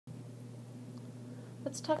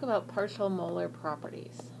Let's talk about partial molar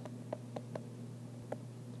properties.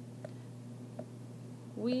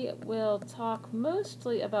 We will talk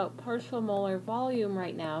mostly about partial molar volume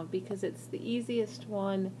right now because it's the easiest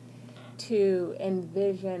one to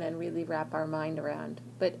envision and really wrap our mind around.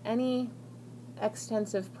 But any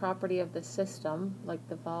extensive property of the system, like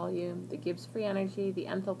the volume, the Gibbs free energy, the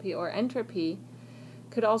enthalpy, or entropy,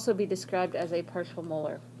 could also be described as a partial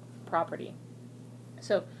molar property.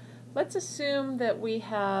 So let's assume that we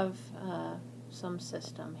have some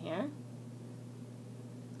system here,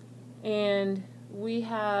 and we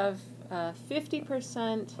have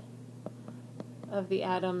 50% of the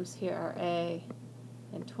atoms here are A,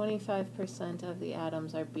 and 25% of the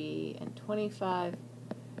atoms are B, and 25%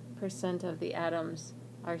 of the atoms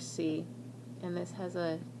are C. And this has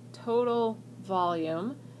a total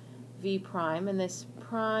volume, V prime, and this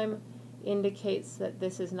prime indicates that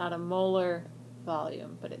this is not a molar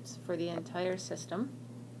volume, but it's for the entire system.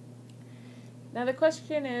 Now the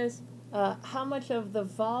question is, how much of the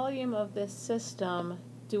volume of this system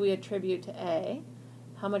do we attribute to A?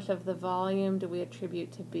 How much of the volume do we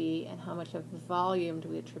attribute to B? And how much of the volume do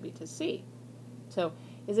we attribute to C? So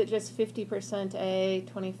is it just 50% A,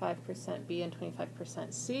 25% B, and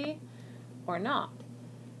 25% C, or not?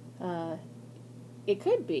 It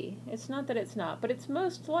could be. It's not that it's not, but it's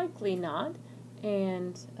most likely not.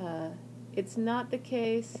 And it's not the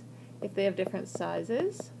case if they have different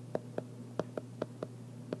sizes.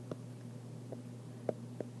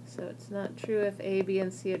 So it's not true if A, B,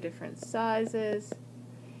 and C are different sizes.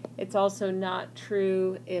 It's also not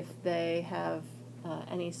true if they have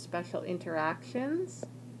any special interactions.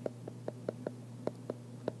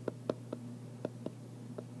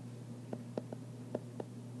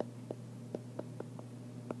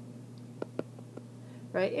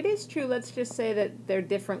 Right? It is true, let's just say that they're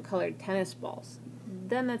different colored tennis balls.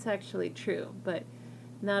 Then that's actually true, but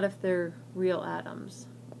not if they're real atoms.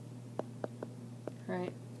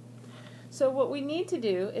 Right? So what we need to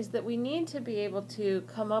do is that we need to be able to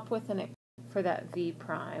come up with an expression for that V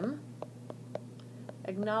prime,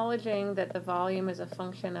 acknowledging that the volume is a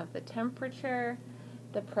function of the temperature,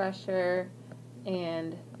 the pressure,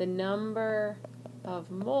 and the number of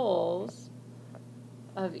moles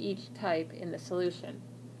of each type in the solution.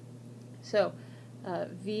 So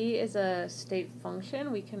V is a state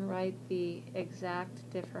function. We can write the exact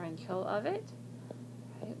differential of it,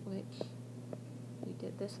 right, which we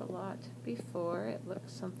did this a lot before. It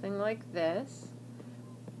looks something like this,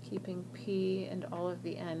 keeping P and all of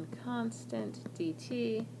the N constant,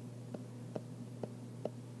 dt.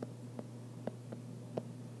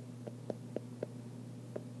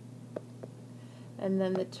 And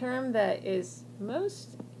then the term that is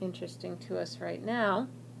most interesting to us right now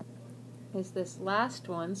is this last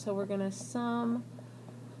one. So we're going to sum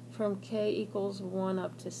from K equals 1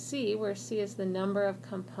 up to C, where C is the number of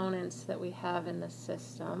components that we have in the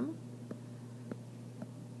system,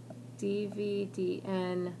 dV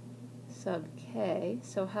dN sub K.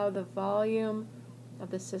 So how the volume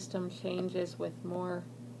of the system changes with more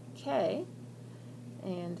K.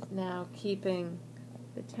 And now keeping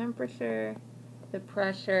the temperature, the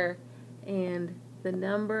pressure, and the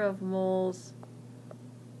number of moles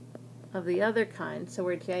of the other kind, so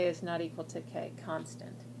where J is not equal to K,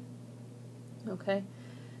 constant. Okay?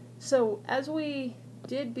 So as we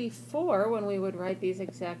did before when we would write these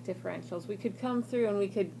exact differentials, we could come through and we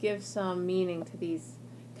could give some meaning to these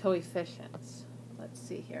coefficients. Let's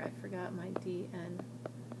see here, I forgot my dN.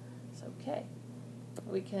 It's okay.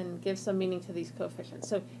 We can give some meaning to these coefficients.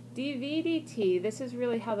 So dV dt, this is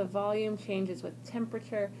really how the volume changes with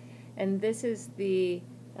temperature, and this is the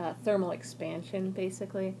thermal expansion,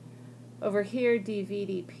 basically. Over here, dV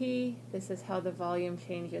dP, this is how the volume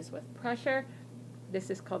changes with pressure.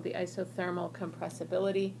 This is called the isothermal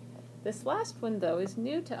compressibility. This last one, though, is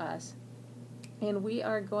new to us, and we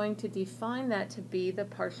are going to define that to be the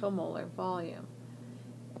partial molar volume.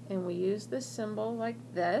 And we use this symbol like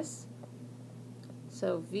this.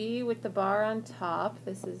 So V with the bar on top,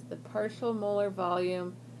 this is the partial molar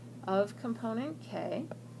volume of component K,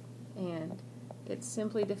 and it's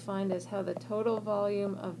simply defined as how the total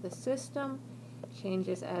volume of the system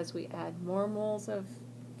changes as we add more moles of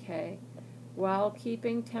K while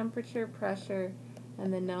keeping temperature, pressure,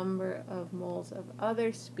 and the number of moles of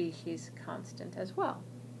other species constant as well.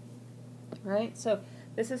 Right? So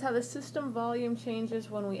this is how the system volume changes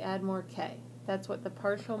when we add more K. That's what the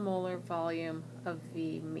partial molar volume of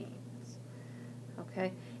V means.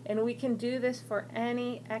 Okay? And we can do this for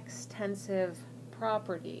any extensive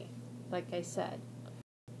property, like I said.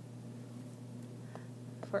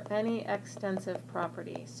 For any extensive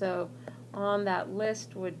property. So on that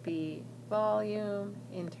list would be volume,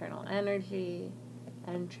 internal energy,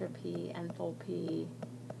 entropy, enthalpy,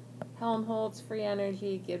 Helmholtz free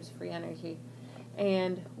energy, Gibbs free energy.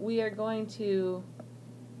 And we are going to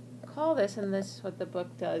call this, and this is what the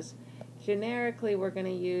book does, generically we're going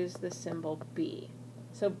to use the symbol B.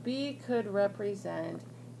 So B could represent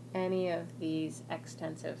any of these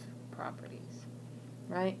extensive properties,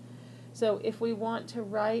 right? So if we want to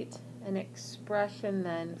write an expression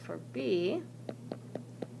then for B,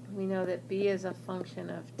 we know that B is a function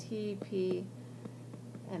of Tp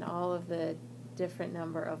and all of the different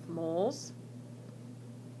number of moles,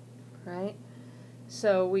 right?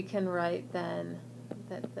 So we can write then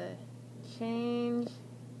that the change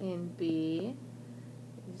in B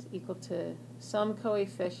is equal to some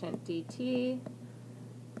coefficient dt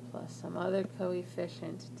plus some other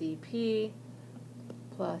coefficient dp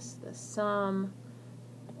plus the sum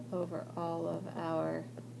over all of our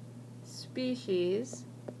species,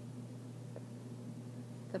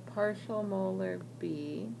 the partial molar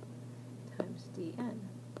B times dn,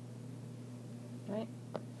 right?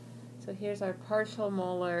 So here's our partial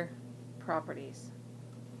molar properties.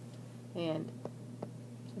 And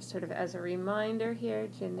just sort of as a reminder here,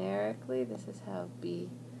 generically, this is how B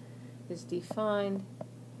is defined.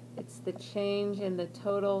 It's the change in the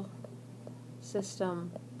total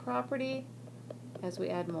system property as we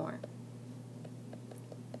add more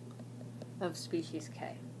of species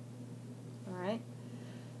K. All right?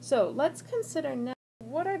 So let's consider now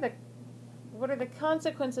what are the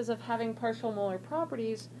consequences of having partial molar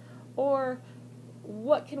properties, or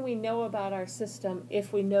what can we know about our system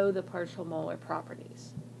if we know the partial molar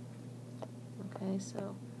properties? Okay,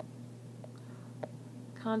 so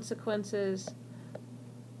consequences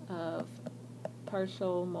of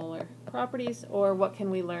partial molar properties, or what can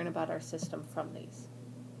we learn about our system from these?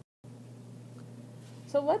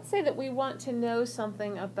 So let's say that we want to know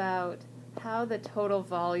something about how the total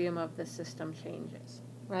volume of the system changes,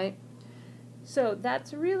 right? So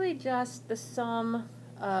that's really just the sum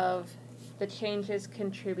of the changes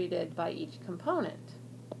contributed by each component.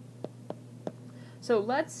 So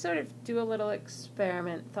let's sort of do a little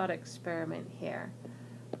thought experiment here.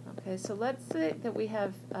 Okay, so let's say that we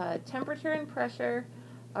have temperature and pressure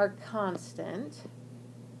are constant,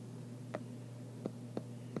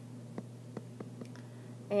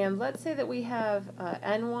 and let's say that we have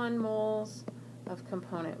N1 moles of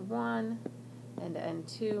component 1 and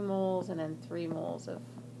N2 moles and N3 moles of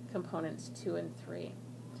components 2 and 3.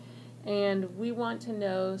 And we want to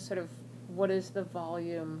know sort of what is the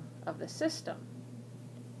volume of the system,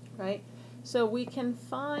 right? So we can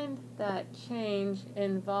find that change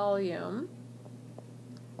in volume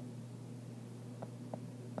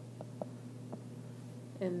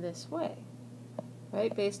in this way,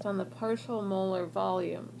 right? Based on the partial molar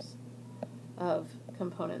volumes of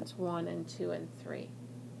components 1 and 2 and 3,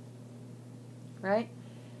 right?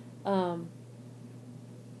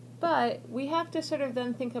 But we have to sort of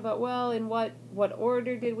then think about, well, in what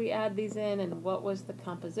order did we add these in, and what was the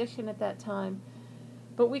composition at that time?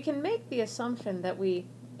 But we can make the assumption that we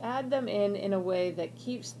add them in a way that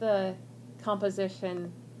keeps the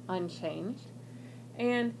composition unchanged,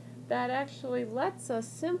 and that actually lets us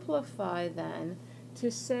simplify then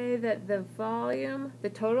to say that the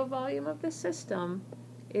total volume of the system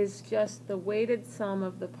is just the weighted sum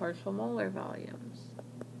of the partial molar volumes.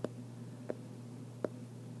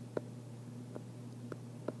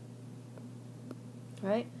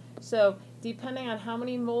 Right? So depending on how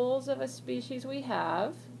many moles of a species we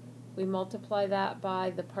have, we multiply that by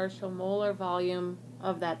the partial molar volume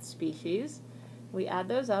of that species. We add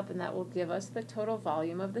those up, and that will give us the total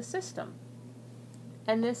volume of the system.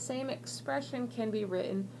 And this same expression can be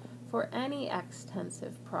written for any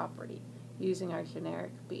extensive property using our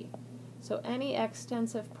generic B. So any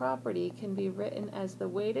extensive property can be written as the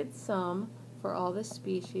weighted sum for all the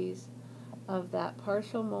species of that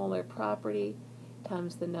partial molar property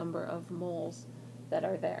times the number of moles that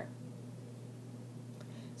are there.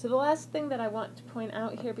 So the last thing that I want to point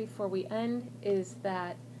out here before we end is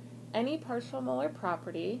that any partial molar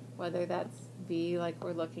property, whether that's V like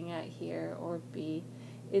we're looking at here or B,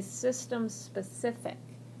 is system specific,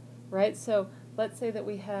 right? So let's say that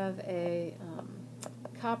we have a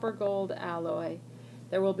copper gold alloy.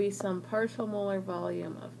 There will be some partial molar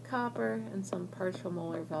volume of copper and some partial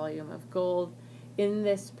molar volume of gold in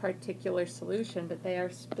this particular solution, but they are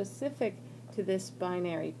specific to this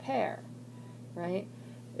binary pair, right?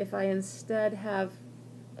 If I instead have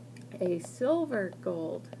a silver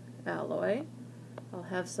gold alloy, I'll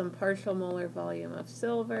have some partial molar volume of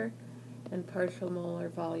silver and partial molar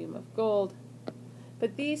volume of gold,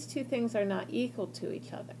 but these two things are not equal to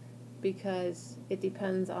each other, because it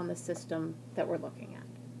depends on the system that we're looking at.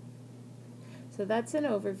 So that's an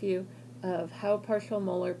overview of how partial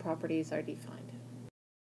molar properties are defined.